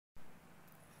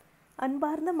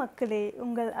அன்பார்ந்த மக்களே,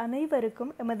 உங்கள் அனைவருக்கும்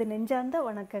எமது நெஞ்சார்ந்த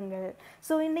வணக்கங்கள்.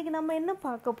 ஸோ இன்றைக்கி நம்ம என்ன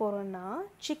பார்க்க போகிறோம்னா,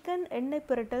 சிக்கன் எண்ணெய்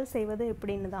பிரட்டல் செய்வது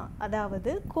எப்படின்னு தான்,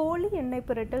 அதாவது கோழி எண்ணெய்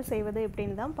பிரட்டல் செய்வது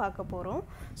எப்படின்னு தான் பார்க்க போகிறோம்.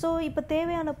 ஸோ இப்போ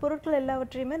தேவையான பொருட்கள்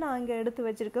எல்லாவற்றையுமே நான் இங்கே எடுத்து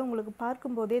வச்சுருக்கேன், உங்களுக்கு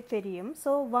பார்க்கும்போதே தெரியும்.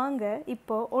 ஸோ வாங்க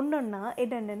இப்போ ஒன்றொன்னா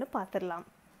என்னென்னு பார்த்துடலாம்.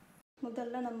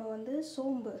 முதல்ல நம்ம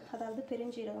சோம்பு, அதாவது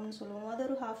பெருஞ்சீரகம்னு சொல்லுவோம், அது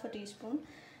ஒரு 1/2 டீஸ்பூன்.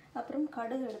 அப்புறம்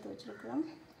கடுகு எடுத்து வச்சுருக்கிறோம்.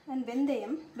 அண்ட்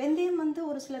வெந்தயம்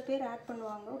ஒரு சில பேர் ஆட்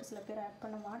பண்ணுவாங்க, ஒரு சில பேர் ஆட்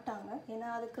பண்ண மாட்டாங்க. ஏன்னா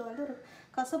அதுக்கு ஒரு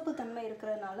கசப்பு தன்மை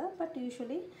இருக்கிறதுனால. பட்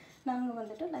யூஸ்வலி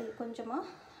நாங்கள் கொஞ்சமாக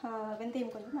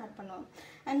வெந்தயம் கொஞ்சம் ஆட் பண்ணுவோம்.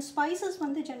 அண்ட் ஸ்பைசஸ்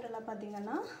ஜென்ரலாக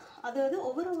பார்த்திங்கன்னா அதாவது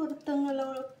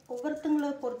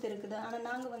ஒவ்வொருத்தங்கள பொறுத்து இருக்குது. ஆனால்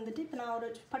நாங்கள் இப்போ நான் ஒரு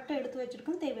பட்டை எடுத்து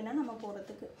வச்சுருக்கோம், தேவைன்னா நம்ம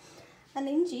போடுறதுக்கு. அண்ட்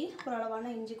இஞ்சி, ஒரு அளவான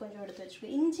இஞ்சி கொஞ்சம் எடுத்து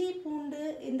வச்சுருக்கேன். இஞ்சி, பூண்டு,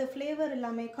 இந்த ஃப்ளேவர்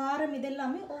எல்லாமே, காரம், இது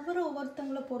எல்லாமே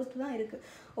ஒவ்வொருத்தங்களை பொறுத்து தான் இருக்குது.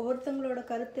 ஒவ்வொருத்தங்களோட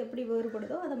கருத்து எப்படி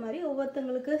வேறுபடுதோ அது மாதிரி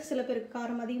ஒவ்வொருத்தங்களுக்கு சில பேருக்கு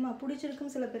காரம் அதிகமாக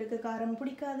பிடிச்சிருக்கும், சில பேருக்கு காரம்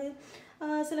பிடிக்காது.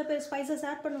 சில பேர் ஸ்பைசஸ்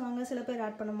ஆட் பண்ணுவாங்க, சில பேர்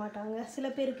ஆட் பண்ண மாட்டாங்க. சில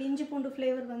பேருக்கு இஞ்சி பூண்டு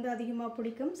ஃப்ளேவர் அதிகமாக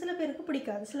பிடிக்கும், சில பேருக்கு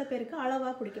பிடிக்காது, சில பேருக்கு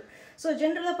அளவாக பிடிக்கும். ஸோ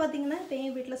ஜென்ரலாக பார்த்திங்கன்னா இப்போ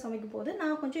என் வீட்டில் சமைக்கும் போது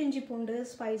நான் கொஞ்சம் இஞ்சி பூண்டு,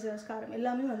 ஸ்பைசஸ், காரம்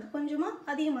எல்லாமே கொஞ்சமாக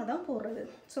அதிகமாக தான் போடுறது.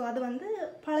 ஸோ அது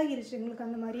பழகிருச்சு எங்களுக்கு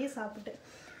அந்த மாதிரியே சாப்பிட்டு.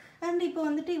 அண்ட் இப்போ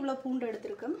இவ்வளோ பூண்டு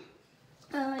எடுத்திருக்கேன்.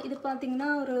 இது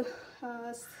பார்த்திங்கன்னா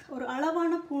ஒரு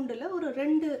அளவான பூண்டில் ஒரு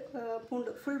 2 பூண்டு,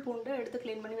 ஃபுல் பூண்டு எடுத்து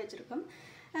க்ளீன் பண்ணி வச்சுருக்கேன்.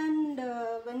 அண்ட்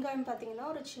வெங்காயம் பார்த்திங்கன்னா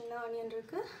ஒரு சின்ன ஆனியன்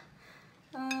இருக்குது,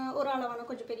 ஒரு அளவான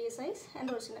கொஞ்சம் பெரிய சைஸ்.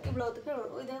 அண்ட் ஒரு சின்ன இவ்வளோத்துக்கு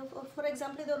இது ஃபார்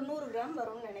எக்ஸாம்பிள் இது ஒரு 100 கிராம்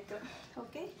வரும்னு நினைக்கிறேன்.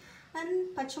 ஓகே. அண்ட்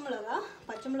பச்சை மிளகா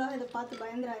இதை பார்த்து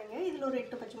பயந்துறாங்க, இதில் ஒரு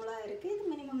 8 பச்சை மிளகா இருக்குது.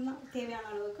 இது மினிமம் தான், தேவையான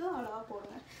அளவுக்கு அளவாக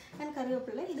போடுங்க. அண்ட்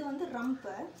கருவேப்பிலை, இது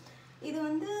ரம்பை. இது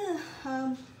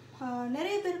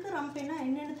நிறைய பேருக்கு ரம்பைனா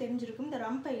என்னென்னு தெரிஞ்சிருக்கும். இந்த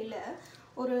ரம்பையில்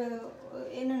ஒரு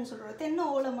என்னென்னு சொல்கிறோம், தென்னை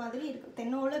ஓலை மாதிரி இருக்கும்.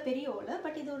 தென்னை ஓலை பெரிய ஓலை,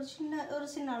 பட் இது ஒரு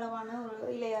சின்ன அளவான ஒரு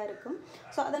இலையாக இருக்கும்.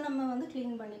 ஸோ அதை நம்ம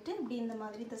க்ளீன் பண்ணிவிட்டு இப்படி இந்த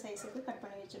மாதிரி இந்த சைஸுக்கு கட்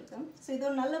பண்ணி வச்சுருக்கோம். ஸோ இது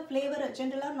ஒரு நல்ல ஃப்ளேவரை,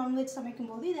 ஜென்ரலாக நான்வெஜ்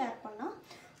சமைக்கும் போது இதை ஆட் பண்ணால்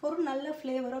ஒரு நல்ல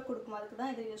ஃப்ளேவராக கொடுக்கும், அதுக்கு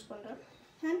தான் இதை யூஸ் பண்ணுறேன்.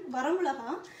 அண்ட் வரமிளகா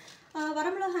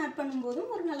ஆட்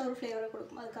பண்ணும்போதும் ஒரு நல்ல ஒரு ஃப்ளேவரை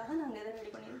கொடுக்கும், அதுக்காக நாங்கள் இதை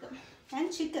ரெடி பண்ணியிருக்கோம்.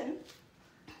 அண்ட் சிக்கன்,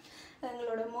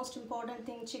 எங்களோட மோஸ்ட் இம்பார்ட்டன்ட்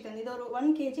திங் சிக்கன். இது ஒரு 1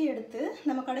 kg எடுத்து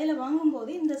நம்ம கடையில்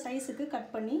வாங்கும்போது இந்த சைஸுக்கு கட்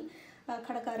பண்ணி,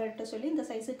 கடைக்காரர்கிட்ட சொல்லி இந்த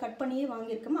சைஸுக்கு கட் பண்ணியே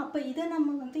வாங்கியிருக்கோம். அப்போ இதை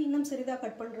நம்ம இன்னும் சிறிதாக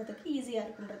கட் பண்ணுறதுக்கு ஈஸியாக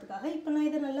இருக்குன்றதுக்காக இப்போ நான்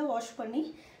இதை நல்லா வாஷ் பண்ணி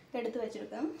எடுத்து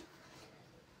வச்சுருக்கேன்.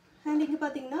 அண்ட் இங்கே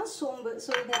பார்த்திங்கன்னா சோம்பு.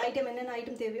 ஸோ இந்த ஐட்டம் என்னென்ன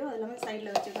ஐட்டம் தேவையோ அது எல்லாமே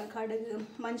சைடில் வச்சுருக்கேன். கடுகு,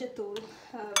 மஞ்சத்தூள்,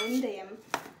 வெந்தயம்,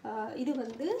 இது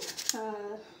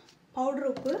பவுடர்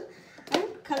உப்பு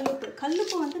அண்ட்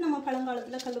கல்லுப்பு நம்ம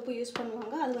பழங்காலத்தில் கல்லுப்பு யூஸ்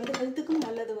பண்ணுவாங்க. அது ஹெல்த்துக்கும்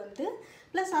நல்லது.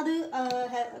 ப்ளஸ் அது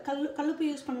கல்லுப்பு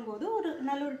யூஸ் பண்ணும்போது ஒரு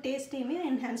நல்ல ஒரு டேஸ்ட்டையுமே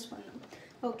என்ஹான்ஸ் பண்ணும்.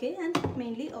 ஓகே. அண்ட்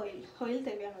மெயின்லி ஆயில்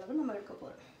தேவையான அளவு நம்ம எடுக்க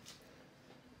போகிறோம்.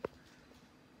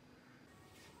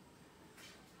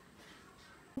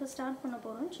 இப்போ ஸ்டார்ட் பண்ண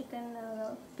போகிறோம் சிக்கன்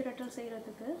பிரட்டல்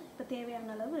செய்கிறதுக்கு. இப்போ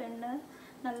தேவையான அளவு எண்ணெய்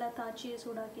நல்லா காய்ச்சி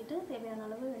சூடாக்கிட்டு தேவையான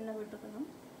அளவு எண்ணெய் விட்டுக்கணும்.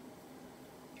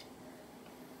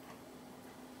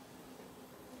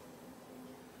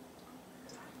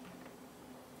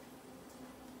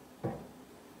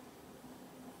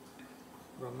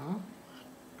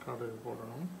 கடுகு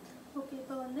போடணும். ஓகே.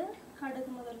 இப்போ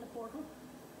கடுகு முதல்ல போடுறோம்.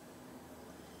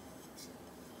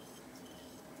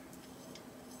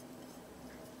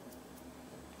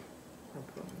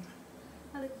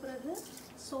 அதுக்கு பிறகு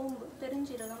சோம்பு,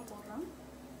 பெருஞ்சீரகம் போடுறோம்.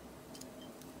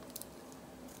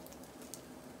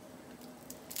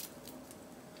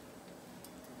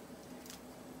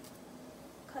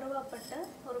 கருவேப்பட்டை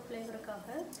ஒரு ஃப்ளேவருக்காக.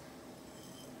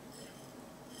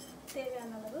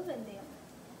 தேவையான அளவு வெந்தயம்.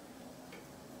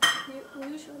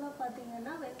 யூஸ்வலாக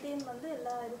பார்த்திங்கன்னா வெந்தயம்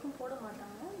எல்லா இதுக்கும் போட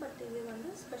மாட்டாங்க. பட் இது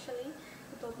ஸ்பெஷலி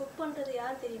இப்போ குக் பண்ணுறது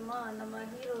யார் தெரியுமா, நம்ம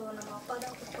ஹீரோ, நம்ம அப்பா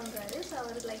தான் குக் பண்ணுறாரு. ஸோ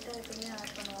அவருக்கு லைட்டாக எப்பவுமே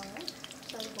ஆட் பண்ணுவாங்க.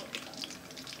 ஸோ அது போட்டுருக்காங்க.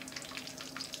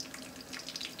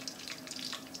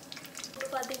 இப்போ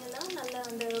பார்த்திங்கன்னா நல்லா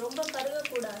ரொம்ப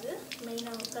கருகக்கூடாது,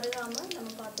 மெயினாக கருகாமல் நம்ம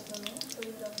பார்த்துக்கணும். ஸோ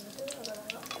இதில்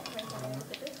அதெல்லாம் லைட்டாக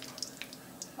எடுத்துட்டு.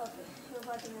 ஓகே. இப்போ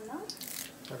பார்த்திங்கன்னா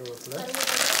கருவேப்பிலை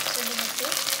கொஞ்சம்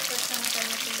மட்டும் ஃப்ரெஷ்ஷான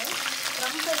கருவேப்பிலை.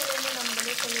 ரம்பை இலைன்னு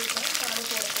நம்மளே சொல்லியிருக்கோம். ஸோ அது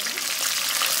போடணும்.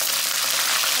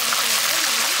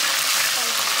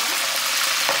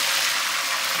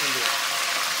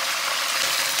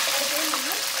 அதுக்கே நம்ம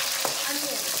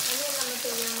அனியன் நம்ம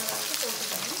தேவையான அளவுக்கு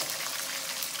போட்டுக்கணும்.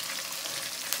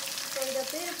 ஸோ இதை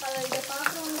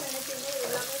பார்க்குறவங்க நினைப்பீங்க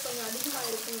எல்லாமே கொஞ்சம் அதிகமாக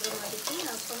இருக்குன்ற மாதிரிக்கு.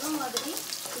 நான் சொன்ன மாதிரி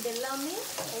இது எல்லாமே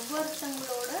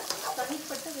ஒவ்வொருத்தங்களோட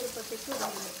தனிப்பட்ட விருப்பத்திற்கு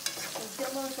உரியது.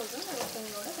 திரும்பவும் சொல்கிறோம்,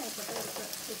 ஒவ்வொருத்தங்களோட தனிப்பட்ட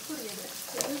விருப்பத்திற்கு உரியது.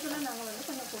 யூஸ்வலாக நாங்கள்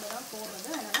கொஞ்சம் கூட தான் போடுறது,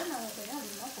 அதனால் நாங்கள் கொஞ்சம்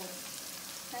அதிகமாக போடுறோம்.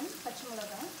 அண்ட் பச்சை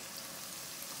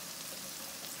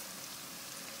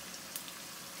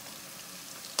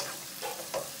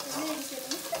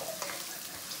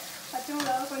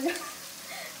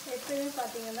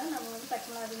பார்த்தீங்கன்னா நம்ம வந்து பச்சை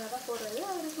மிளகா அதிகமாக தான் போடுறது.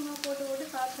 அவர் சும்மா போட்டு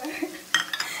பார்க்குறேன்.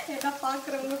 ஏன்னா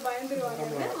பார்க்குறவங்க பயந்துருவாங்க.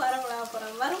 வரமிளகா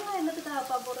போடுறாங்க. வரமிளகா என்னத்துக்காக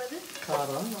அப்பா போடுறது?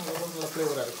 காரம் நல்ல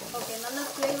ஃப்ளேவராக இருக்கும். ஓகே, நல்ல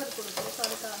ஃப்ளேவர் கொடுக்குது. ஸோ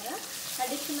அதுக்காக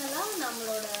அடிஷ்னலாக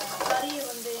நம்மளோட கறியை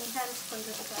வந்து என்ஹான்ஸ்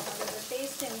பண்ணுறதுக்காக, அதோட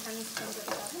டேஸ்ட் என்ஹான்ஸ்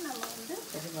பண்ணுறதுக்காக நம்ம வந்து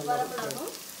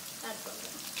வரமிளகாவும் ஆட்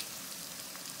பண்ணுறோம்.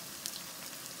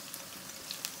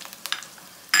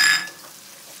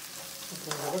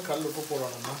 கல் உப்பு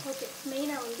போடணும்னா ஓகே,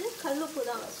 மெயினாக வந்து கல் உப்பு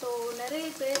தான். ஸோ நிறைய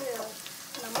பேர்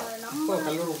நம்ம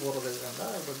கல்லூரி போடுறதுக்காக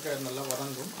வெங்காயம் நல்லா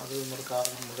வதங்கும். அது ஒரு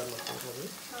காரணம் முதல்ல போடுறது.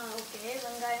 ஓகே,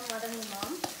 வெங்காயம் வதங்குமா?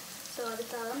 ஸோ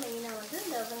அதுக்காக மெயினாக வந்து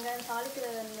இந்த வெங்காயம் தாளிக்கிற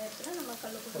நேரத்தில் நம்ம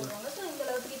கல் உப்பு போடுவாங்க. ஸோ இந்த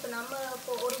அளவுக்கு இப்போ நம்ம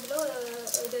இப்போ 1 கிலோ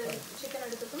இது சிக்கன்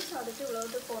எடுத்துக்கணும். ஸோ அதுக்கு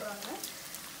இவ்வளோவுக்கு போடுறாங்க.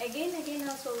 அகெயின்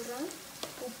நான் சொல்கிறேன்,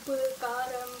 உப்பு,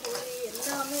 காரம், புளி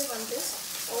எல்லாமே வந்து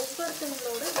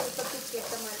ஒவ்வொருத்தங்களோட விருப்பத்துக்கு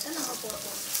ஏற்ற மாதிரி தான் நம்ம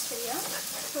போடுறோம். சரியா?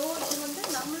 ஸோ இது வந்து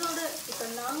நம்மளோட இப்போ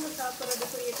நாங்கள்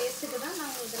சாப்பிட்றதுக்குரிய டேஸ்ட்டுக்கு தான்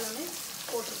நாங்கள் இதெல்லாமே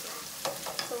போட்டிருக்கோம்.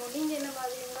 ஸோ நீங்கள் என்ன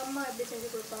மாதிரி எங்கள் அம்மா எப்படி செஞ்சு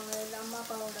கொடுப்பாங்க, இல்லை அம்மா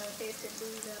அப்பாவோட டேஸ்ட்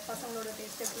எப்படி, இல்லை பசங்களோட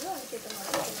டேஸ்ட் எப்படியோ அதுக்கேற்ற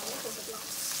மாதிரி எல்லாமே போட்டுக்கலாம்.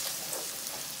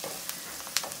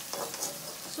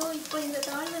 ஸோ இப்போ இந்த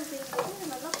தாளிகள்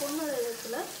செய்யும்போது நல்லா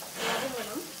பொன்னத்தில்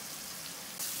வதங்கணும்.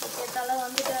 ஓகே, தலை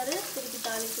வந்துட்டாரு, திருப்பி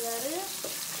தாளிக்கிறாரு.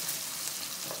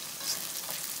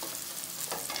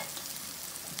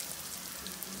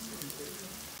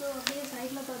 ஸோ அப்படியே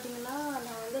சைடில் பார்த்தீங்கன்னா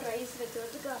நான் வந்து ரைஸ்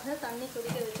வைக்கிறதுக்காக தண்ணி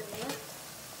கொதிக்க வச்சுருந்தேன்.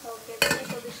 ஓகே, தண்ணி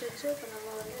கொதிச்சு வச்சு இப்போ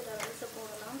நம்ம வந்து இதை ரைஸை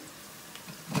போடலாம்.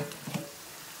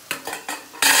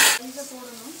 ரைஸை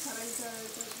போடணும். ரைஸை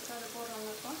அதை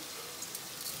போடுறாங்கப்பா.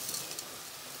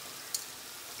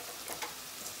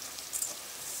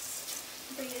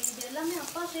 இப்போ இது எல்லாமே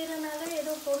அப்பா செய்கிறனால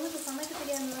ஏதோ பொண்ணுக்கு சமைக்க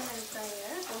தெரியாதுன்னு நினைச்சாங்க.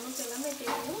 பொண்ணுக்கு எல்லாமே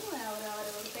தெரியும்.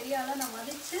 அவர் ஒரு பெரிய ஆளாக நான்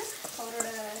மதித்து அவரோட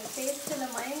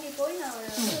டேஸ்ட்டில் மயங்கி போய் நான்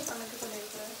அவரை வந்து சமைக்க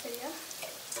சொல்லியிருக்கிறேன். சரியா?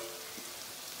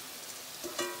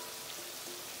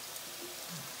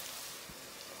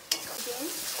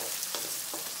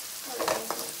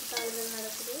 தாளிகள்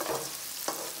நடக்குது.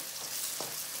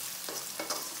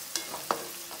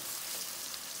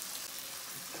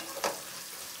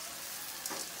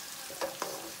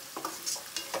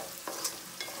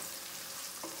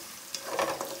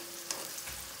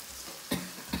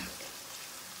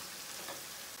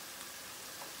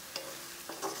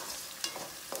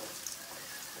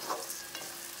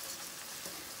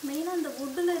 மெயினாக இந்த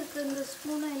வுட்டில் இருக்கிற இந்த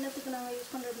ஸ்பூனை என்னத்துக்கு நாங்கள்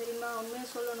யூஸ் பண்ணுறது தெரியுமா? உண்மையாக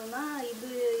சொல்லணும்னா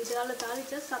இதால்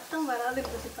தாளித்தா சத்தம்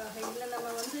வராதுன்றதுக்காக. இல்லை நம்ம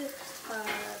வந்து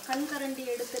கரண்டி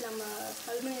எடுத்து நம்ம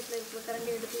அலுமினியத்தில் இருக்கிற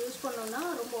கரண்டி எடுத்து யூஸ் பண்ணோம்னா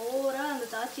ரொம்ப ஓவராக அந்த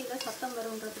தாச்சியில் சத்தம்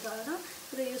வருன்றதுக்காக தான்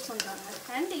இதை யூஸ் பண்ணுறாங்க.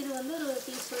 அண்ட் இது வந்து ஒரு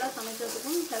பீஸ்ஃபுல்லாக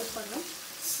சமைக்கிறதுக்கும் ஹெல்ப் பண்ணும்.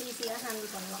 ஈஸியாக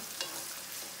ஹேண்டில் பண்ணலாம்.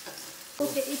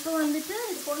 ஓகே, இப்போ வந்துட்டு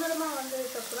இது பொன்னரமாக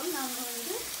வந்ததுக்கப்புறம் நாங்கள்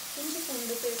வந்து இஞ்சி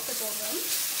பூண்டு பேஸ்ட்டு போடுறோம்.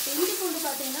 இஞ்சி பூண்டு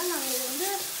பார்த்தீங்கன்னா நாங்கள் இது வந்து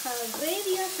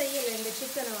கிரேவியாக செய்யலை இந்த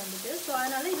சிக்கனை வந்துட்டு. ஸோ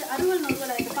அதனால் இது அறுவல்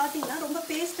நறுவலாக இது பார்த்தீங்கன்னா ரொம்ப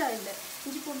பேஸ்ட்டாக இல்லை.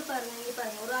 இஞ்சி பூண்டு பாருங்கள், இங்கே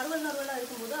பாருங்கள், ஒரு அறுவல் நறுவலாக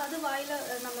இருக்கும்போது அது வாயில்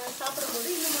நம்ம சாப்பிடும்போது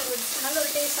இன்னும் ஒரு நல்ல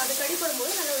ஒரு டேஸ்ட், அது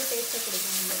கடிப்படும்போது நல்ல ஒரு டேஸ்ட்டை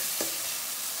கொடுக்கும்.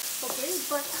 ஓகே,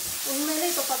 இப்போ உண்மையிலே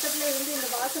இப்போ பக்கத்தில் இருந்து இந்த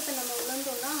வாசத்தை நம்ம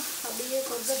உணர்ந்தோம்னா அப்படியே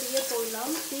சொர்க்கத்தையே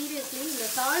போயிடலாம். சீரியஸ்லி இந்த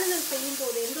தாளிதல்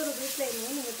செய்யும்போது எந்த ஒரு வீட்லையுமே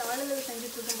நீங்கள் தாளிதல்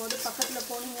செஞ்சுட்டு இருக்கும்போது பக்கத்தில்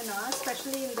போனீங்கன்னா,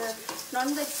 ஸ்பெஷலி இந்த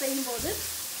நான்வெஜ் செய்யும்போது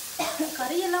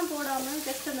கறியெல்லாம் போடாமல்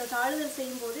ஜஸ்ட் அந்த தாளிதல்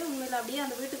செய்யும்போதே உண்மையில் அப்படியே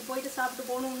அந்த வீட்டுக்கு போயிட்டு சாப்பிட்டு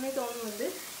போகணுன்னே தோணும் வந்து.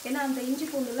 ஏன்னா அந்த இஞ்சி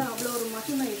பூண்டுல அவ்வளோ ஒரு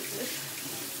மகிமை இருக்குது.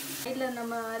 இதில்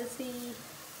நம்ம அரிசி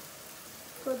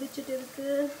கொதிச்சுட்டு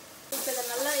இருக்குது. இப்போ இதை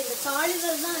நல்லா இந்த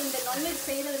தாளிதல் தான் இந்த நான்வெஜ்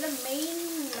செய்கிறதுல மெயின்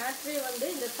மேட்ரே வந்து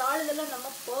இந்த தாளிதலை நம்ம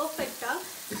பர்ஃபெக்டாக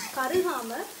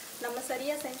கருகாமல் நம்ம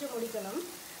சரியாக செஞ்சு முடிக்கணும்.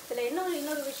 இதில்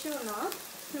இன்னொரு விஷயம்னா,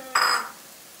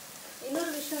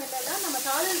 இன்னொரு விஷயம் என்னென்னா நம்ம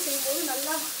தாளிதல் செய்யும்போது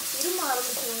நல்லா இரும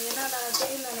ஆரம்பிச்சிடும். ஏன்னா நான்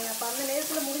தெரியும் தானே, அப்போ அந்த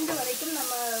நேரத்தில் முடிஞ்ச வரைக்கும்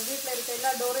நம்ம வீட்டில் இருக்க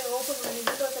எல்லா டோரையும் ஓப்பன் பண்ணி,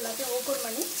 விண்டோஸ் எல்லாத்தையும் ஓப்பன்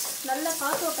பண்ணி நல்லா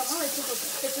காத்தோட்டமாக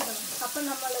வச்சுக்கணும். அப்போ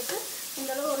நம்மளுக்கு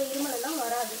இந்தளவு ஒரு இருமல் எல்லாம்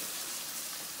வராது.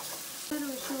 ஒரு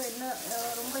விஷயம் என்ன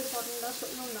ரொம்ப இம்பார்ட்டண்ட்டாக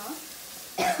சொல்லணும்னா,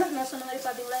 நான் சொன்ன மாதிரி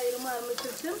பார்த்தீங்களா இரும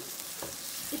ஆரம்பிச்சிருச்சு.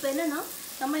 இப்போ என்னென்னா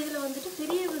நம்ம இதில் வந்துட்டு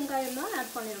பெரிய வெங்காயம் தான்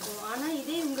ஆட் பண்ணியிருக்கோம். ஆனால்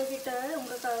இதே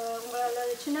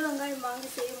உங்களால் சின்ன வெங்காயம் வாங்கி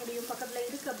செய்ய முடியும், பக்கத்தில்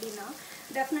இருக்குது அப்படின்னா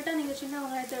டெஃபினட்டாக நீங்கள் சின்ன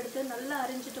வெங்காயத்தை எடுத்து நல்லா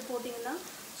அரிஞ்சிட்டு போட்டிங்கன்னா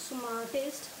சும்மா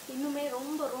டேஸ்ட் இன்னுமே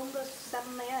ரொம்ப ரொம்ப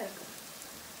செம்மையாக இருக்குது.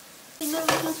 இன்னொரு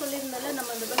விஷயம் சொல்லியிருந்தால,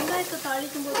 நம்ம அந்த வெங்காயத்தை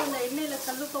தாளிக்கும் போது அந்த எண்ணெயில்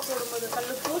கல்லுப்பை போடும்போது,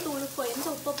 கல்லுப்போ தூளுப்போ எந்த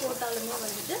உப்பை போட்டாலுமே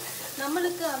வந்துட்டு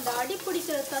நம்மளுக்கு அந்த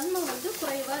அடிப்பிடிக்கிற தன்மை வந்து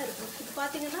குறைவாக இருக்கும். இப்போ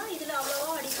பார்த்தீங்கன்னா இதில்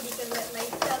அவ்வளோவா அடிப்பிடிக்கல,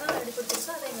 லைட்டாக தான்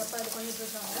அடிப்பிடிச்சிருக்கு. அதை எங்கள் அப்பா இது பண்ணிட்டு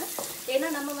இருக்காங்க. ஏன்னா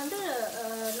நம்ம வந்து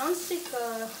நான்ஸ்டிக்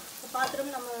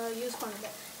பாத்திரம் நம்ம யூஸ் பண்ணல.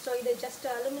 ஸோ இது ஜஸ்ட்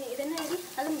அலுமினியம். இது என்ன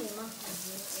அலுமினியமா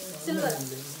சில்வர்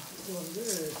வந்து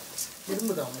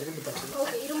இரும்பு தாச்சு.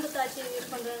 ஓகே, இரும்பு தாச்சி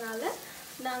யூஸ் பண்ணுறதுனால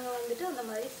நாங்கள் வந்துட்டு அந்த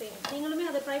மாதிரி செய்யணும். நீங்களுமே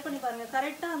அதை ட்ரை பண்ணி பாருங்கள்.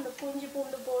 கரெக்டாக அந்த பூஞ்சி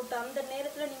பூண்டு போட்டு அந்த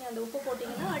நேரத்தில் நீங்கள் அந்த உப்பு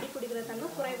போட்டிங்கன்னா அடி பிடிக்கிற தன்மை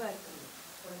குறைவாக இருக்குது.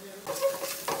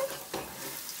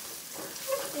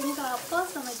 எங்கள் அப்பா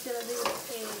சமைக்கிறது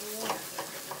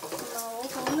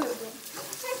ஒன்று இருக்கும்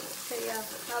சரியா.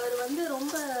 அவர் வந்து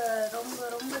ரொம்ப ரொம்ப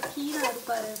ரொம்ப கீழாக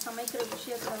இருப்பார் சமைக்கிற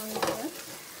விஷயத்தில் வந்துட்டு.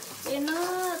 ஏன்னா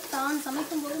தான்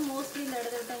சமைக்கும்போது மோஸ்ட்லி இந்த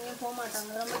இடத்துல எங்கேயும் போக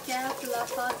மாட்டாங்க, ரொம்ப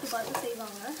கேர்ஃபுல்லாக பார்த்து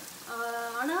செய்வாங்க.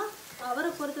 ஆனால் அவரை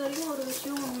பொறுத்த வரைக்கும் ஒரு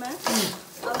விஷயம் உண்மை,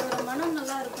 அவரோட மனம்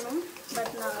நல்லா இருக்கணும்,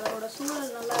 பட் அவரோட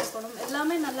சூழல் நல்லா இருக்கணும்.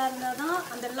 எல்லாமே நல்லா இருந்தால் தான்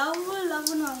அந்த லவ்னு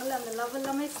வாங்கல, அந்த லவ்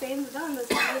எல்லாமே சேர்ந்து தான் அந்த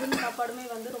சாப்பாடுமே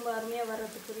வந்து ரொம்ப அருமையாக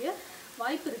வர்றதுக்குரிய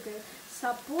வாய்ப்பு இருக்குது.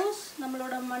 சப்போஸ்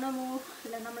நம்மளோட மனமோ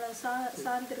இல்லை நம்மளை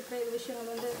சார்ந்திருக்கிற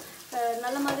விஷயங்கள் வந்து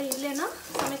நல்ல மாதிரி இல்லைன்னா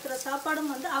சமைக்கிற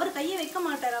சாப்பாடும் வந்து அவர் கையை வைக்க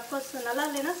மாட்டார். அஃப்கோர்ஸ் நல்லா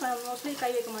இல்லைன்னா மோஸ்ட்லி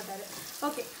கை வைக்க மாட்டார்.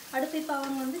 ஓகே, அடுத்து இப்போ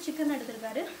அவங்க வந்து சிக்கன்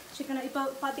எடுத்துருக்காரு. சிக்கனை இப்போ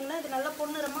பார்த்தீங்கன்னா இது நல்லா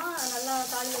பொன்னிறமாக நல்லா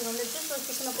தாலிகள் வந்துட்டு ஸோ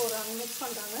சிக்கனை போடுறாங்க, மிக்ஸ்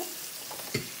பண்ணுறாங்க.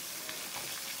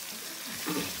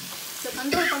 ஸோ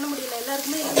கண்ட்ரோல் பண்ண முடியல,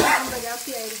 எல்லாருக்குமே ரொம்ப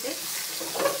ஜாஸ்தி ஆகிருக்கு.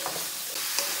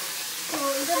 ஸோ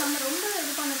இதை நம்ம ரொம்ப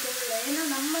இது பண்ண தெரியல. ஏன்னா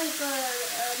நம்ம இப்போ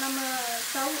நம்ம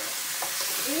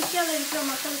ஏஷியாவில் இருக்கிற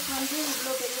மக்களுக்கு வந்து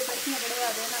இவ்வளோ பெரிய பிரச்சனை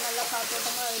கிடையாது, ஏன்னா நல்லா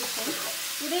காத்தோட்டமாக இருக்கும்.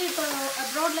 இதே இப்போ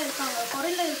அப்ராடில் இருக்காங்க,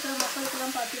 ஃபாரினில் இருக்கிற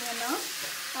மக்களுக்கெல்லாம் பார்த்தீங்கன்னா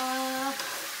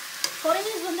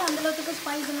ஃபாரினர்ஸ் வந்து அந்தளவுக்கு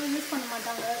ஸ்பைஸ் எல்லாம் யூஸ் பண்ண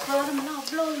மாட்டாங்க, காரம்லாம்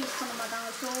அவ்வளோ யூஸ் பண்ண மாட்டாங்க.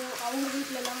 ஸோ அவங்க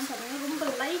வீட்டில் எல்லாமே பார்த்தீங்கன்னா ரொம்ப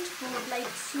லைட் ஃபுட்,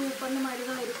 லைட் சூப் அந்த மாதிரி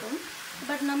தான் இருக்கும்.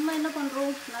 பட் நம்ம என்ன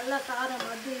பண்ணுறோம், நல்லா காரம்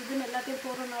அது இதுன்னு எல்லாத்தையும்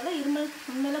போடுறதுனால இருமல்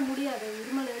உண்மையில முடியாது,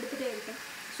 இருமல் எடுத்துகிட்டே இருக்கும்.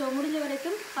 ஸோ முடிஞ்ச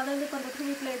வரைக்கும் அதை இது பண்ணுறதுக்கு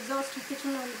வீட்டில் எக்ஸாஸ்ட்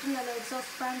கிச்சனில் வந்துட்டு நல்லா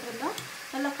எக்ஸாஸ்ட் ஃபேன் இருந்தால்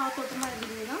நல்லா காத்தோட்டமாக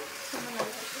இருந்தது தான் ரொம்ப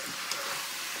நல்லா இருக்கும்.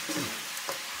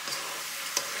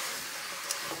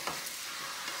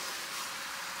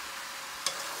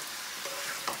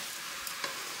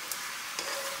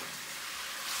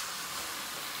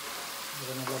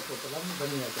 நல்லா போட்டலாம்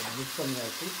பண்ணியாச்சு, மிக்ஸ்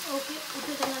பண்ணியாச்சு. ஓகே,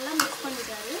 இப்போ இதை நல்லா மிக்ஸ்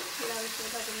பண்ணிட்டாரு எல்லா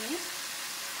விஷயம் பார்த்தீங்கன்னா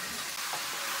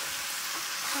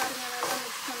பாருங்க, நல்லா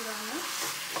மிக்ஸ் பண்ணுறாங்க.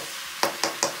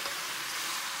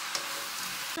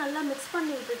 நல்லா மிக்ஸ்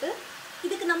பண்ணி விட்டுட்டு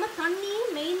இதுக்கு நம்ம தண்ணி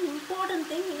மெயின் இம்பார்ட்டன்ட்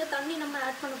திங், இங்கே தண்ணி நம்ம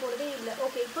ஆட் பண்ண போகிறதே இல்லை.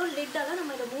 ஓகே, இப்போ லிட்டால்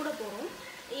நம்ம இதை மூட போகிறோம்.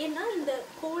 ஏன்னா இந்த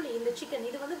கோழி, இந்த சிக்கன்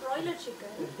இது வந்து ப்ராய்லர்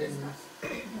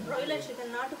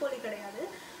சிக்கன் நாட்டுக்கோழி கிடையாது.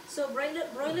 ஸோ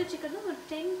ப்ராய்லர் சிக்கன் ஒரு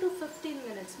 10 to 15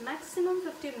 minutes, மேக்ஸிமம்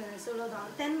 15 minutes இவ்வளோதான்.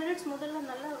 10 minutes முதல்ல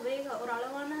நல்லா ஒரு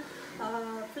அளவான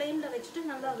ஃப்ளேமில் வச்சுட்டு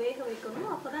நல்லா வேக வைக்கணும்.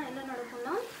 அப்போ தான் என்ன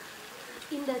நடக்கும்னா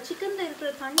இந்த சிக்கனில் இருக்கிற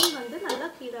தண்ணி வந்து நல்லா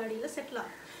கீழாடியில் செட்டில்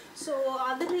ஆகும். ஸோ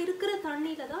அதில் இருக்கிற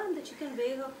தண்ணியில் தான் இந்த சிக்கன்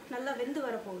நல்லா வெந்து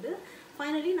வரப்போகுது.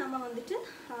 ஃபைனலி நம்ம வந்துட்டு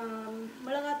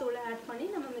மிளகாத்தூளை ஆட் பண்ணி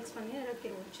நம்ம மிக்ஸ் பண்ணி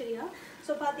இறக்கிடுவோம் சரியா.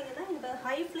 ஸோ பார்த்தீங்கன்னா இந்த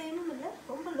ஹை ஃப்ளேமும் இல்லை,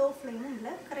 ரொம்ப லோ ஃப்ளேமும்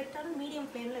இல்லை, கரெக்டான மீடியம்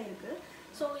ஃப்ளேமில் இருக்குது.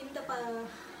 ஸோ இந்த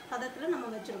பதத்தில் நம்ம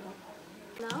வச்சுருக்கோம்.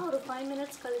 நான் ஒரு 5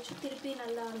 minutes கழிச்சு திருப்பி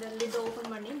நல்லா அந்த லிட்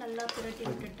ஓப்பன் பண்ணி நல்லா புரட்டி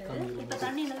விட்டுட்டு இப்போ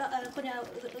தண்ணி நல்லா கொஞ்சம்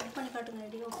இது பண்ணி காட்டுங்க.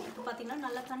 ஓகே, இப்போ பார்த்தீங்கன்னா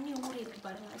நல்லா தண்ணி ஊறி இருக்கு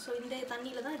பாருங்கள். ஸோ இந்த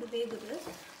தண்ணியில் தான் இது வேகுது.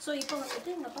 ஸோ இப்போ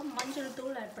வந்துட்டு எங்கள் அப்பா மஞ்சள்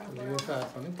தூள் ஆட் பண்ண போகிறோம்.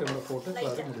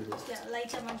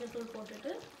 லைட்டாக மஞ்சள் தூள்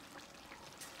போட்டுட்டு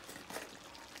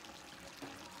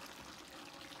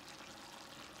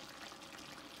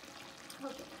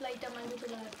ஓகே லைட்டாக மஞ்சள்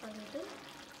தூள் ஆட் பண்ணிவிட்டு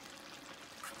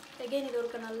அகெயின் இது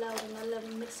ஒரு நல்ல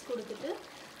மிக்ஸ் கொடுத்துட்டு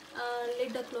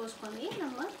லிட்டை க்ளோஸ் பண்ணி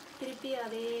நம்ம திருப்பி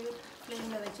அதே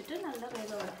ஃப்ளேமில் வச்சுட்டு நல்லா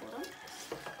வேக விட போகிறோம்.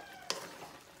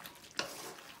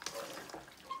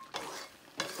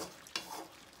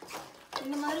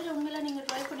 இந்த மாதிரி உண்மையில் நீங்கள்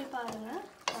ட்ரை பண்ணி பாருங்கள்.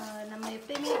 நம்ம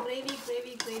எப்பயுமே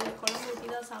கிரேவி குழம்பு ஊற்றி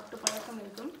தான் சாப்பிட்டு பழக்கம்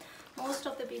இருக்கும். மோஸ்ட்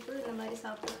ஆஃப் த பீப்புள் இந்த மாதிரி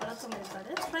சாப்பிட்டு பழக்கம்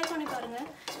இருக்காது. ட்ரை பண்ணி பாருங்கள்,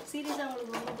 சீரியஸாக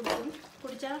உங்களுக்கு ரொம்ப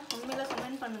பிடிச்சா உண்மையில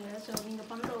கமெண்ட் பண்ணுங்கள். ஸோ நீங்கள்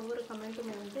பண்ணுற ஒவ்வொரு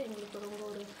கமெண்ட்டுமே வந்து எங்களுக்கு ரொம்ப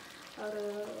ஒரு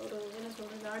என்ன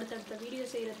சொல்கிறது, அடுத்தடுத்த வீடியோ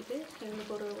செய்கிறதுக்கு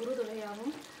எங்களுக்கு ஒரு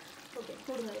உறுதுணையாகவும்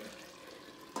கூடுதல்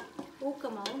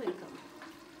ஊக்கமாகவும் இருக்கும்.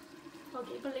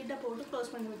 ஓகே, இப்போ லிட்டை போட்டு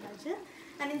க்ளோஸ் பண்ணி விட்டாச்சு.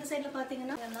 அண்ட் இந்த சைடில்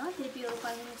பார்த்தீங்கன்னா திருப்பி ஒரு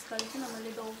 5 minutes கழித்து நம்ம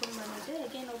லிட்டை ஓப்பன் பண்ணிவிட்டு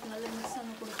அகெயின் ஒரு நல்ல மிக்ஸ்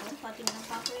ஒன்று கொடுப்போம். பார்த்தீங்கன்னா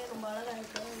பார்க்கவே ரொம்ப அழகாக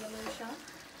இருக்குது எவ்வளோ விஷயம்.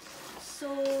 ஸோ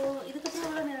இதுக்கப்புறம்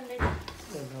எவ்வளோ நேரம்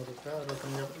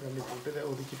போட்டு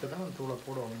ஒதுக்கிட்டு தான் தூளை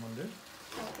போடுவோம். வந்து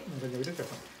கொஞ்சம்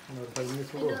இருக்கட்டும், ஒரு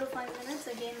 5 minutes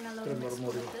அகெயின் நல்லா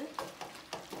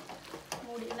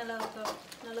மூடி நல்லா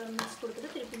ஒரு மிக்ஸ்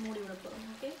கொடுத்துட்டு திருப்பி மூடி விட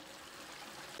போகிறோம்.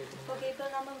 ஓகே, இப்போ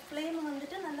நம்ம ஃப்ளேம்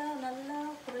வந்துட்டு நல்லா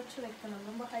குறைச்சி வைக்கணும்,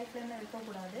 ரொம்ப ஹை ஃப்ளேமில்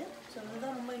வைக்கக்கூடாது. ஸோ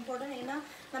அதுதான் ரொம்ப இம்பார்ட்டன்ட். ஏன்னா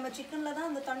நம்ம சிக்கனில் தான்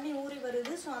அந்த தண்ணி ஊறி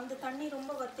வருது. ஸோ அந்த தண்ணி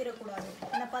ரொம்ப வத்திரக்கூடாது.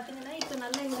 ஏன்னா பார்த்தீங்கன்னா இப்போ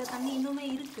நல்லா இந்த தண்ணி இன்னுமே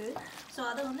இருக்குது. ஸோ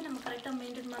அதை வந்து நம்ம கரெக்டாக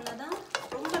மெயின்டைன் பண்ணால் தான்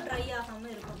ரொம்ப ட்ரை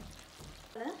ஆகாமல் இருக்கும்.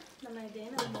 நம்ம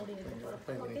again அதை மூடி வைக்க போகிறோம்.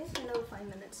 ஓகே, இன்னொரு 5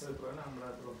 minutes.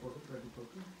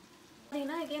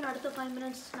 பார்த்தீங்கன்னா again அடுத்த 5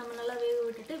 minutes நம்ம நல்லா வேக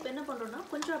விட்டுட்டு இப்போ என்ன பண்ணுறோம்னா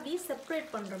கொஞ்சம் அப்படியே செப்பரேட்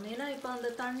பண்ணுறோம். ஏன்னா இப்போ அந்த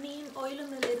தண்ணியும்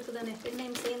ஆயிலும் மேலே இருக்குதானே,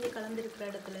 எண்ணெயும் சேர்ந்து கலந்துருக்கிற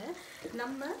இடத்துல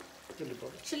நம்ம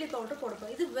சில்லி பவுடர்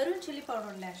போடுறோம். இது வெறும் சில்லி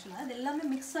பவுடர் இல்லை, ஆக்சுவலாக அது எல்லாமே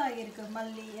மிக்ஸ் ஆகியிருக்கு,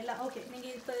 மல்லி எல்லாம். ஓகே,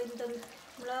 நீங்கள் இப்போ இந்த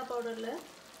மிளகா பவுடரில்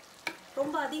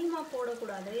ரொம்ப அதிகமாக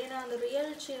போடக்கூடாது, ஏன்னா அந்த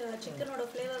ரியல் சிக்கனோட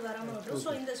ஃப்ளேவர் வராமல் விட்டுரும்.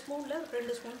 ஸோ இந்த ஸ்பூனில்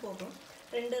 2 ஸ்பூன் போடுறோம்,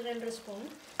 2 ஸ்பூன்.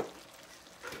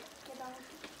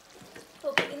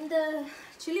 ஓகே, இந்த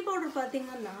சில்லி பவுடர்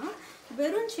பார்த்தீங்கன்னா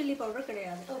வெறும் சில்லி பவுடர்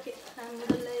கிடையாது. ஓகே, நான்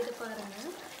முதல்ல இது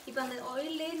பாருங்கள். இப்போ அந்த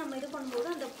ஆயிலே நம்ம இது பண்ணும்போது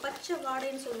அந்த பச்சை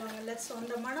வாடைன்னு சொல்லுவாங்கல்ல, ஸோ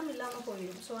அந்த மனம் இல்லாமல்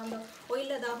போயிடும். ஸோ அந்த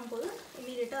ஆயிலில் இதாகும் போது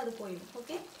இமீடியட்டாக அது போயிடும்.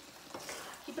 ஓகே,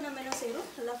 இப்போ நம்ம என்ன செய்கிறோம்,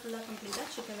 நல்லா ஃபுல்லாக கம்ப்ளீட்டாக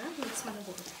சிக்கனை மிக்ஸ் பண்ணி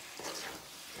போடுறோம்.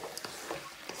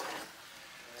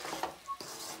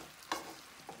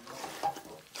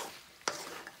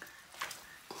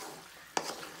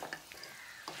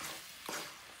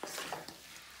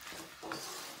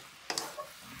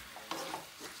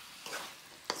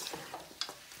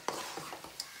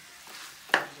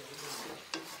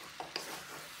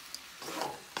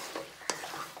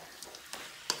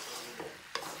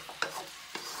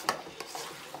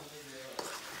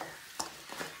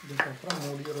 இதுக்கப்புறம்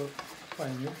மூடி ஒரு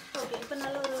 5 minutes. ஓகே, இப்போ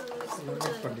நல்ல ஒரு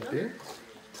மிக்ஸ் பண்ணிட்டு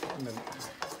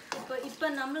இப்போ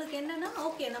நம்மளுக்கு என்னென்னா,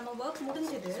 ஓகே நம்ம ஒர்க்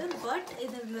முடிஞ்சுது. பட்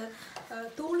இது இந்த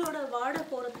தூளோட வாடை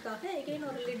போகிறதுக்காக எகைன்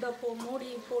ஒரு லிட் மூடி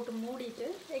போட்டு மூடிட்டு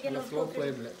எகைன்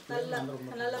ஒரு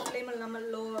நல்ல ஃப்ளேமில் நம்ம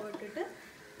லோவாக விட்டுட்டு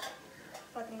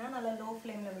பார்த்தீங்கன்னா நல்லா லோ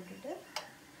ஃப்ளேமில் விட்டுட்டு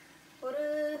ஒரு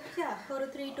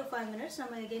 3 to 5 minutes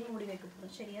நம்ம எகைன் மூடி வைக்க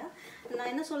போகிறோம். சரியா,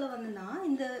 நான் என்ன சொல்ல வந்தேன்னா,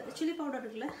 இந்த சில்லி பவுடர்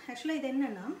இருக்குல்ல, ஆக்சுவலாக இது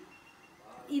என்னென்னா,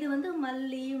 இது வந்து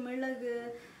மல்லி, மிளகு,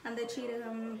 அந்த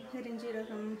சீரகம்,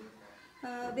 பெருஞ்சீரகம்,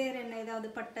 வேறு என்ன ஏதாவது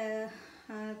பட்டை,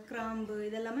 கிராம்பு,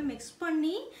 இதெல்லாமே மிக்ஸ்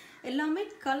பண்ணி எல்லாமே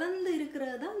கலந்து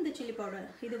இருக்கிறது தான் இந்த சில்லி பவுடர்.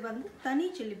 இது வந்து தனி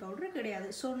சில்லி பவுடர் கிடையாது.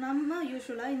 ஸோ நம்ம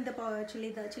யூஸ்வலாக இந்த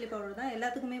சில்லி பவுடர் தான்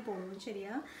எல்லாத்துக்குமே போடுவோம்.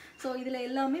 சரியா, ஸோ இதில்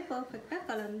எல்லாமே பர்ஃபெக்டாக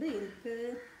கலந்து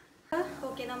இருக்குது.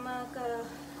 ஓகே, நம்ம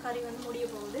கறி வந்து முடிய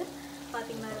போகுது.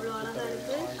 பார்த்தீங்கன்னா எவ்வளோ அழகாக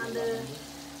இருக்குது. அந்த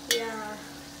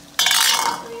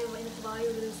எனக்கு வாயு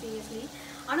சீரியஸ்லி.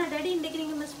 ஆனால் டேடி இன்றைக்கி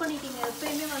நீங்கள் மிஸ் பண்ணிட்டீங்க.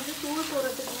 எப்போயுமே வந்து தூள்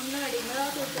போடுறதுக்கு முன்னாடி,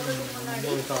 மிளகாத்தூள் போடுறதுக்கு முன்னாடி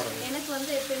எனக்கு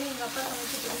வந்து எப்போயுமே எங்கள் அப்பா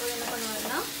சமைச்சிட்டு இருக்கும்போது என்ன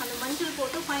பண்ணுவாருன்னா, அந்த மஞ்சள்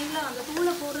போட்டு ஃபைனலாக அந்த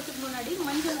தூளை போடுறதுக்கு முன்னாடி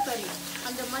மஞ்சள் கறி,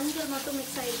 அந்த மஞ்சள் மட்டும்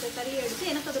மிக்ஸ் ஆகிருக்க கறியை எடுத்து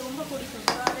எனக்கு அது ரொம்ப பிடிக்கும்.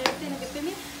 ஸோ அதை எடுத்து எனக்கு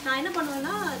எப்போயுமே நான் என்ன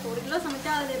பண்ணுவேன்னா, இப்போ 1 கிலோ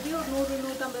சமைச்சா அது எப்படியும் ஒரு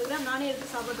 100-150 கிராம் நானே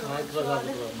எடுத்து சாப்பிட்ருவேன்.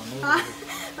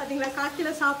 பார்த்தீங்களா, 1/4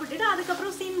 கிலோ சாப்பிட்டுட்டு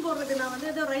அதுக்கப்புறம் சீன் போடுறது நான்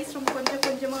வந்து ஏதோ ரைஸ் ரொம்ப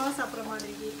கொஞ்சமாக சாப்பிட்ற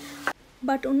மாதிரி.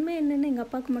 பட் உண்மை என்னென்னு எங்கள்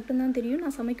அப்பாவுக்கு மட்டும்தான் தெரியும்.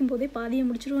 நான் சமைக்கும் போதே பாதியை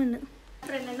முடிச்சிருவேன்னு.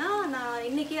 அப்புறம் என்னென்னா, நான்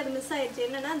இன்றைக்கி அது மிஸ் ஆயிடுச்சு.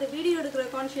 என்னென்னா, அந்த வீடியோ எடுக்கிற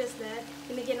கான்ஷியஸில்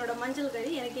இன்றைக்கி என்னோட மஞ்சள்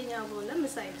கறி எனக்கே ஞாபகம் இல்லை,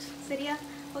 மிஸ் ஆயிடுச்சு. சரியா,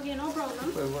 ஓகே, நோ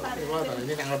ப்ராப்ளம்.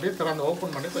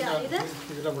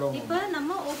 இப்போ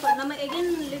நம்ம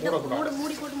எகைன் லிட்டை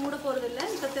மூடி போட்டு மூட போகிறது இல்லை.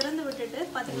 இப்போ திறந்து விட்டுட்டு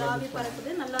பார்த்தீங்களா, ஆவி பறக்குது.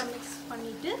 நல்லா மிக்ஸ்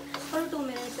பண்ணிவிட்டு ஒரு 2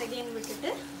 minutes எகைன்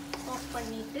விட்டுட்டு ஆஃப்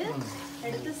பண்ணிட்டு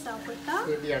எடுத்து சாப்பிட்டா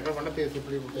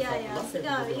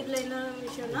இதில் என்ன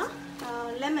விஷயம்னா,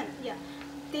 லெமன்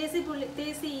தேசி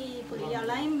புளி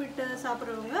லைம் விட்டு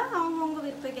சாப்பிட்றவங்க அவங்கவுங்க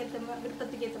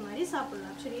விருப்பத்துக்கு ஏற்ற மாதிரி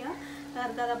சாப்பிட்லாம். சரியா,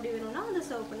 யாருக்காவது அப்படி வேணும்னா அதை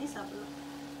சர்வ் பண்ணி சாப்பிட்லாம்.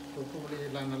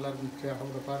 நல்லா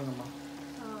இருந்துச்சு பாருங்கம்மா.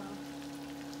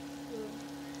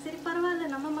 சரி,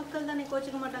 பரவாயில்ல, நம்ம மக்கள் தானே,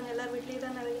 கோச்சிக்க மாட்டாங்க. எல்லார் வீட்லேயும்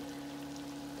தான் நிறைய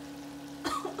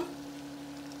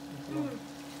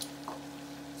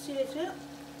சரி.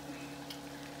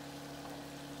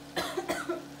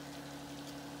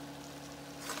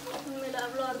 உண்மையில்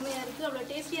அவ்வளோ அருமையாக இருக்குது, அவ்வளோ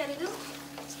டேஸ்டியாக இருக்குது.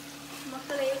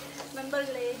 மக்களே,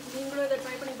 நண்பர்களே, நீங்களும் இதை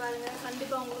ட்ரை பண்ணி பாருங்கள்.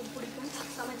 கண்டிப்பாக உங்களுக்கு பிடிக்கும்.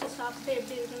 சமைச்சு சாப்பிட்டு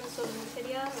எப்படி இருக்குன்னு சொல்லுங்கள்.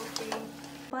 சரியா, ஓகே.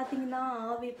 பார்த்தீங்கன்னா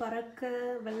ஆவி பறக்க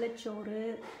வெள்ளைச்சோறு,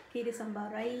 கீரி சம்பா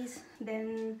ரைஸ்,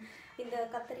 தென் இந்த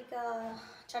கத்திரிக்காய்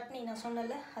சட்னி நான்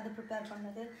சொன்னல அது ப்ரிப்பேர்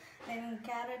பண்ணது, தென்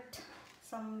கேரட்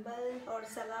சம்பல் ஒரு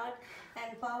சலாட்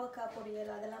அண்ட் பாவக்காய்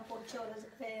பொரியல், அதெல்லாம் பொரிச்ச ஒரு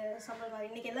சம்பல் மாதிரி.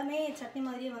 இன்றைக்கி எல்லாமே சட்னி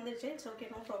மாதிரியே வந்துடுச்சு. It's okay,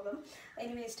 no problem.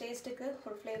 Anyways டேஸ்ட்டுக்கு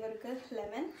ஒரு ஃப்ளேவருக்கு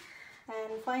லெமன்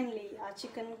அண்ட் ஃபைனலி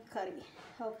சிக்கன் கறி.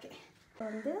 ஓகே,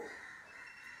 வந்து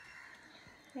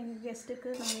எங்கள்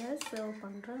கெஸ்ட்டுக்கு நாங்கள் சர்வ்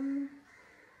பண்ணுறோம்.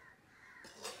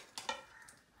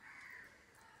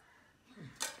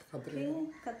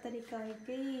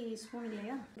 கத்தரிக்காய்க்கு ஸ்பூன்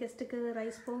இல்லையா, கெஸ்ட்டுக்கு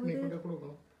ரைஸ் போகுது.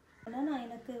 ஆனால் நான்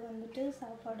எனக்கு வந்துட்டு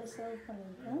சாப்பாடு சர்வ்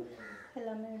பண்ணியிருக்கேன்.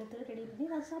 எல்லாமே எடுத்து ரெடி பண்ணி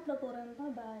நான் சாப்பிட போகிறேன்.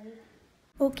 பாய்.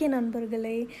 ஓகே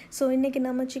நண்பர்களே, ஸோ இன்றைக்கி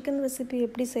நம்ம சிக்கன் ரெசிபி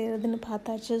எப்படி செய்கிறதுன்னு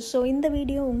பார்த்தாச்சு. ஸோ இந்த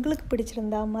வீடியோ உங்களுக்கு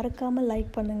பிடிச்சிருந்தா மறக்காமல் லைக்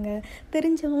பண்ணுங்கள்,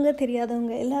 தெரிஞ்சவங்க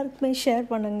தெரியாதவங்க எல்லாருக்குமே ஷேர்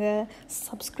பண்ணுங்கள்,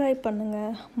 சப்ஸ்கிரைப்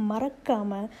பண்ணுங்கள்,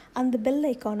 மறக்காமல் அந்த பெல்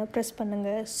ஐக்கானை ப்ரெஸ்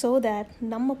பண்ணுங்கள். ஸோ தேட்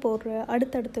நம்ம போடுற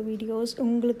அடுத்தடுத்த வீடியோஸ்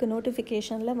உங்களுக்கு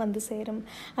நோட்டிஃபிகேஷனில் வந்து சேரும்.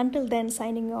 அன்டில் தென்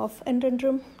சைனிங் ஆஃப்,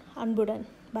 என்றென்றும் அன்புடன்.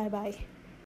 பாய் பாய்.